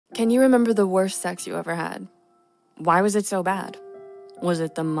Can you remember the worst sex you ever had? Why was it so bad? Was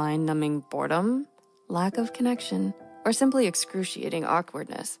it the mind-numbing boredom, lack of connection, or simply excruciating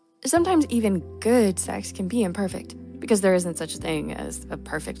awkwardness? Sometimes even good sex can be imperfect because there isn't such a thing as a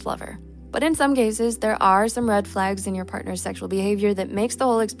perfect lover. But in some cases, there are some red flags in your partner's sexual behavior that makes the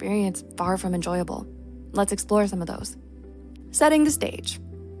whole experience far from enjoyable. Let's explore some of those. Setting the stage.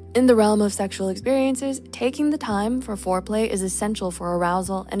 In the realm of sexual experiences, taking the time for foreplay is essential for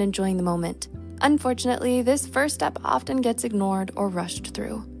arousal and enjoying the moment. Unfortunately, this first step often gets ignored or rushed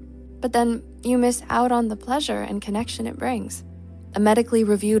through. But then you miss out on the pleasure and connection it brings. A medically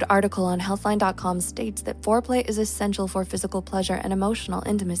reviewed article on Healthline.com states that foreplay is essential for physical pleasure and emotional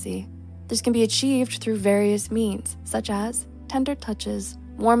intimacy. This can be achieved through various means, such as tender touches,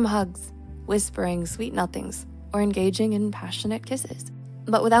 warm hugs, whispering sweet nothings, or engaging in passionate kisses.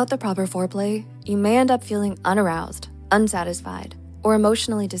 But without the proper foreplay, you may end up feeling unaroused, unsatisfied, or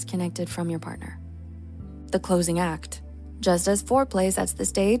emotionally disconnected from your partner. The closing act. Just as foreplay sets the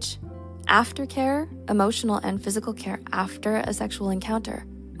stage, aftercare, emotional and physical care after a sexual encounter,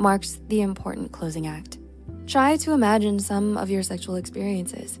 marks the important closing act. Try to imagine some of your sexual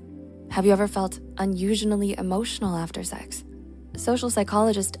experiences. Have you ever felt unusually emotional after sex? Social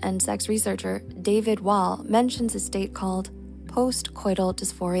psychologist and sex researcher David Wall mentions a state called post-coital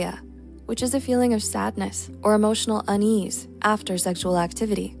dysphoria, which is a feeling of sadness or emotional unease after sexual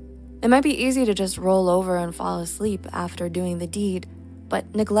activity. It might be easy to just roll over and fall asleep after doing the deed,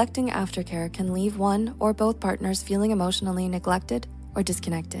 but neglecting aftercare can leave one or both partners feeling emotionally neglected or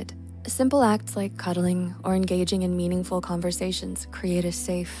disconnected. Simple acts like cuddling or engaging in meaningful conversations create a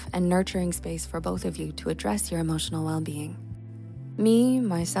safe and nurturing space for both of you to address your emotional well-being. Me,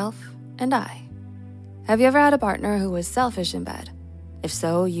 myself, and I. Have you ever had a partner who was selfish in bed? If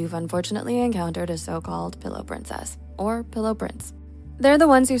so, you've unfortunately encountered a so-called pillow princess or pillow prince. They're the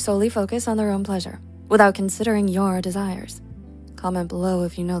ones who solely focus on their own pleasure without considering your desires. Comment below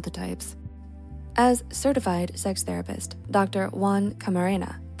if you know the types. As certified sex therapist, Dr. Juan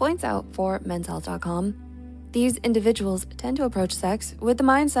Camarena points out for menshealth.com, these individuals tend to approach sex with the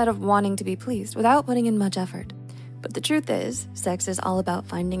mindset of wanting to be pleased without putting in much effort. But the truth is, sex is all about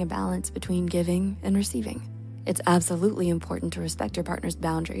finding a balance between giving and receiving. It's absolutely important to respect your partner's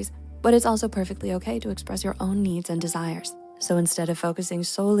boundaries, but it's also perfectly okay to express your own needs and desires. So instead of focusing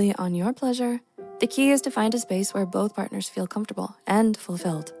solely on your pleasure, the key is to find a space where both partners feel comfortable and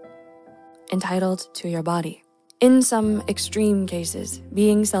fulfilled. Entitled to your body. In some extreme cases,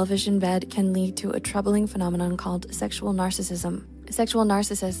 being selfish in bed can lead to a troubling phenomenon called sexual narcissism. Sexual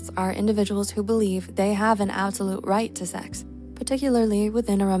narcissists are individuals who believe they have an absolute right to sex, particularly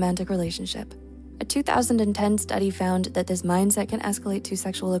within a romantic relationship. A 2010 study found that this mindset can escalate to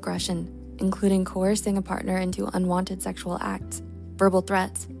sexual aggression, including coercing a partner into unwanted sexual acts, verbal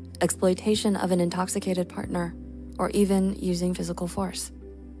threats, exploitation of an intoxicated partner, or even using physical force.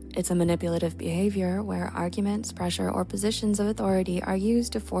 It's a manipulative behavior where arguments, pressure, or positions of authority are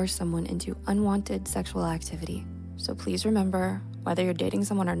used to force someone into unwanted sexual activity. So please remember, whether you're dating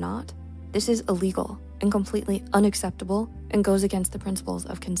someone or not, this is illegal and completely unacceptable and goes against the principles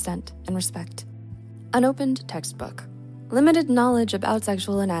of consent and respect. Unopened textbook. Limited knowledge about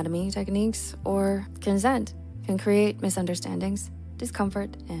sexual anatomy, techniques, or consent can create misunderstandings,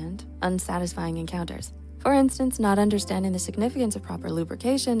 discomfort, and unsatisfying encounters. For instance, not understanding the significance of proper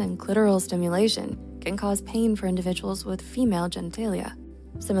lubrication and clitoral stimulation can cause pain for individuals with female genitalia.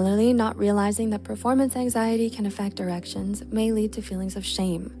 Similarly, not realizing that performance anxiety can affect erections may lead to feelings of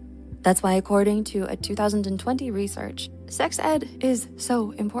shame. That's why, according to a 2020 research, sex ed is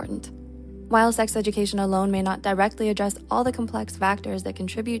so important. While sex education alone may not directly address all the complex factors that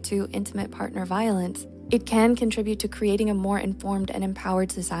contribute to intimate partner violence, it can contribute to creating a more informed and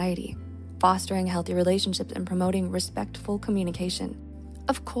empowered society, fostering healthy relationships and promoting respectful communication.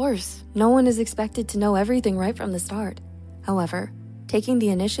 Of course, no one is expected to know everything right from the start. However, taking the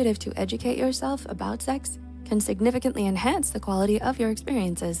initiative to educate yourself about sex can significantly enhance the quality of your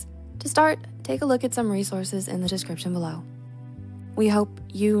experiences. To start, take a look at some resources in the description below. We hope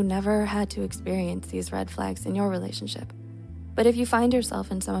you never had to experience these red flags in your relationship. But if you find yourself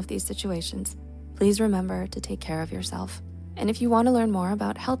in some of these situations, please remember to take care of yourself. And if you want to learn more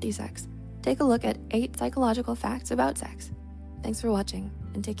about healthy sex, take a look at 8 psychological facts about sex. Thanks for watching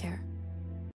and take care.